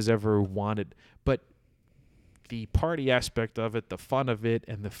 No one has ever wanted, but the party aspect of it, the fun of it,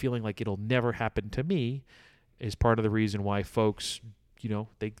 and the feeling like it'll never happen to me is part of the reason why folks,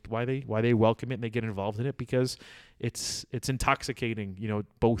 why they welcome it and they get involved in it, because it's intoxicating,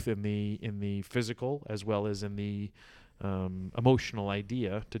 both in the physical as well as in the emotional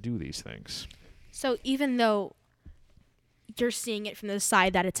idea to do these things. So even though you're seeing it from the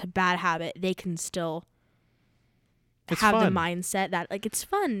side that it's a bad habit, they can still have the fun. mindset that like it's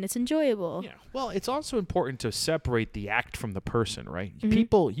fun, it's enjoyable. Yeah. Well, it's also important to separate the act from the person, right? Mhm.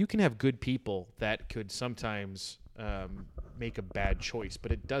 People, you can have good people that could sometimes make a bad choice,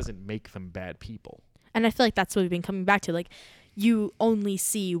 but it doesn't make them bad people. And I feel like that's what we've been coming back to. Like, you only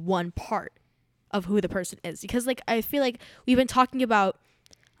see one part of who the person is. Because, like, I feel like we've been talking about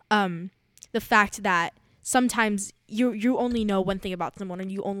the fact that sometimes you only know one thing about someone,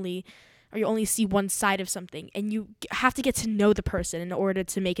 and you only see one side of something. And you have to get to know the person in order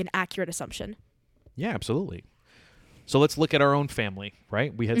to make an accurate assumption. Yeah, absolutely. So let's look at our own family,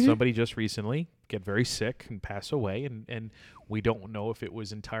 right? We had Mhm. somebody just recently get very sick and pass away, and we don't know if it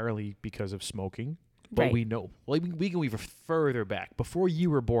was entirely because of smoking. But Right. we know, well, we can even further back. Before you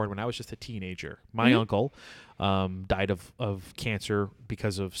were born, when I was just a teenager, my Mhm. uncle died of cancer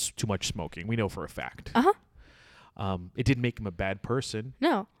because of too much smoking. We know for a fact. Uh-huh. It didn't make him a bad person,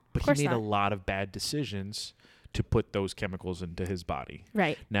 No, but of he course made a not. lot of bad decisions to put those chemicals into his body.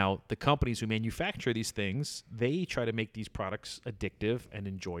 Right. Now, the companies who manufacture these things, they try to make these products addictive and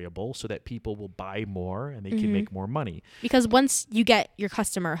enjoyable so that people will buy more and they can Mhm. make more money. Because once you get your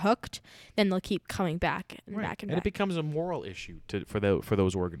customer hooked, then they'll keep coming back and back and And it back. becomes a moral issue for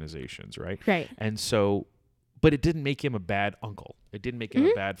those organizations, right? Right. And so, but it didn't make him a bad uncle. It didn't make him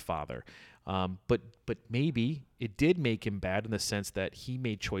Mhm. a bad father. But maybe it did make him bad in the sense that he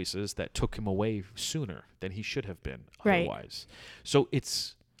made choices that took him away sooner than he should have been Right. otherwise. So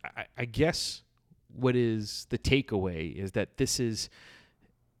it's, I guess, what is the takeaway is that this is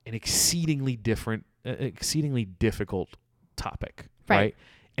an exceedingly difficult topic, right?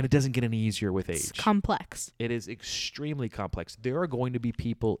 And it doesn't get any easier with age. It's complex. It is extremely complex. There are going to be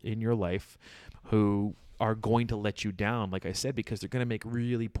people in your life who are going to let you down, like I said, because they're going to make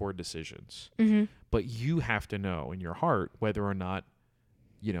really poor decisions. Mm-hmm. But you have to know in your heart whether or not,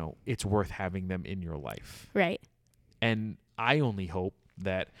 it's worth having them in your life. Right. And I only hope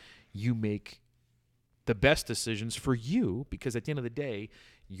that you make the best decisions for you, because at the end of the day,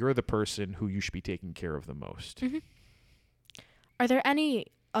 you're the person who you should be taking care of the most. Mm-hmm. Are there any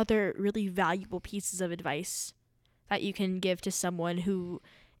other really valuable pieces of advice that you can give to someone who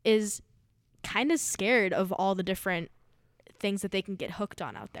is kind of scared of all the different things that they can get hooked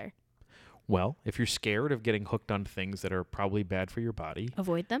on out there? Well, if you're scared of getting hooked on things that are probably bad for your body,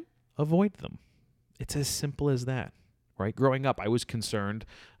 Avoid them. avoid them. It's as simple as that, right? Growing up, I was concerned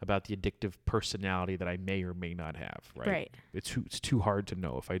about the addictive personality that I may or may not have, right? Right. It's too hard to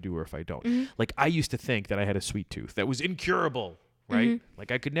know if I do or if I don't. Mm-hmm. Like, I used to think that I had a sweet tooth that was incurable, right? Mhm.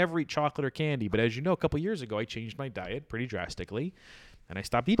 Like, I could never eat chocolate or candy. But as you know, a couple years ago, I changed my diet pretty drastically. And I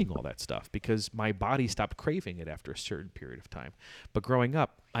stopped eating all that stuff because my body stopped craving it after a certain period of time. But growing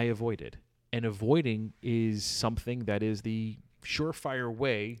up, I avoided. And avoiding is something that is the surefire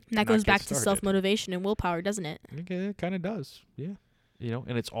way. And that to not goes get back to started. self-motivation and willpower, doesn't it? Okay, it kind of does. Yeah.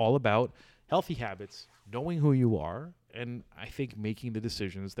 And it's all about healthy habits, knowing who you are, and I think making the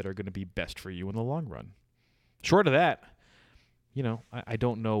decisions that are going to be best for you in the long run. Short of that, I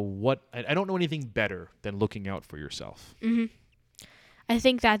don't know I don't know anything better than looking out for yourself. Mm-hmm. I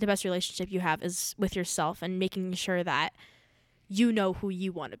think that the best relationship you have is with yourself and making sure that you know who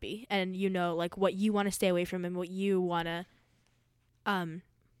you want to be and like what you want to stay away from and what you want to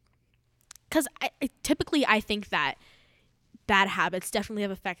because typically I think that bad habits definitely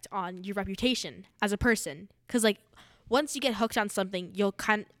have effect on your reputation as a person, because like once you get hooked on something,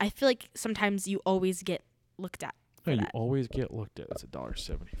 I feel like sometimes you always get looked at. No, you that. always get looked at. That's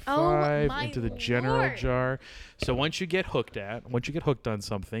 $1.75 Oh, my into the general Lord. jar. So once you get hooked on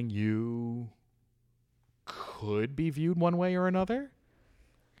something, you could be viewed one way or another,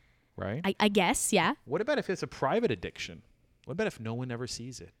 right? I guess, yeah. What about if it's a private addiction? What about if no one ever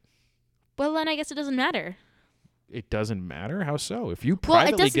sees it? Well, then I guess it doesn't matter. It doesn't matter. How so? If you Well,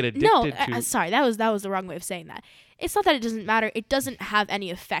 it privately doesn't. get addicted No, to, sorry, that was the wrong way of saying that. It's not that it doesn't matter. It doesn't have any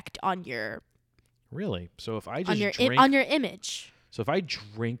effect on your really. So if I just on your drink, on your image. so if I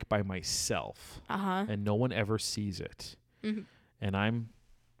drink by myself Uh-huh. and no one ever sees it, Mhm. and I'm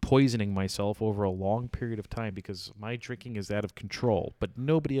poisoning myself over a long period of time because my drinking is out of control, but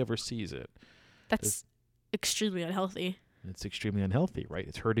nobody ever sees it. That's extremely unhealthy. It's extremely unhealthy, right?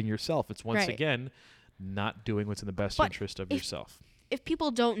 It's hurting yourself. It's once Right. again not doing what's in the best But interest of if- yourself. If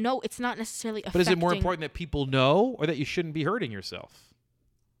people don't know, it's not necessarily affecting. But is it more important that people know or that you shouldn't be hurting yourself?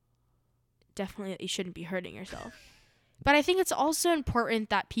 Definitely that you shouldn't be hurting yourself. But I think it's also important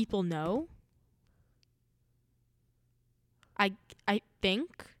that people know. I think.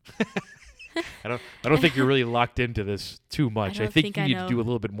 I don't think you're really locked into this too much. I don't think think you I need to know. do a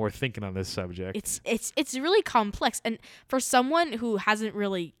little bit more thinking on this subject. It's really complex, and for someone who hasn't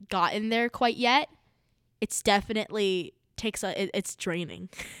really gotten there quite yet, it's definitely it's draining.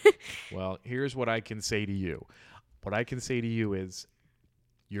 Well, here's what I can say to you. What I can say to you is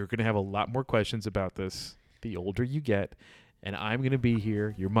you're going to have a lot more questions about this the older you get. And I'm going to be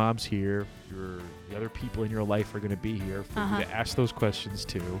here. Your mom's here. The other people in your life are going to be here for you to ask those questions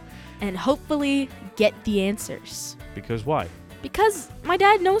too. And hopefully get the answers. Because why? Because my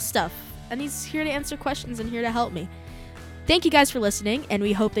dad knows stuff. And he's here to answer questions and here to help me. Thank you guys for listening. And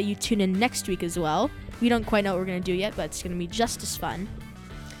we hope that you tune in next week as well. We don't quite know what we're going to do yet, but it's going to be just as fun.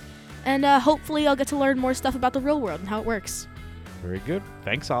 And hopefully I'll get to learn more stuff about the real world and how it works. Very good.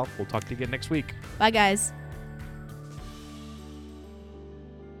 Thanks, Al. We'll talk to you again next week. Bye, guys.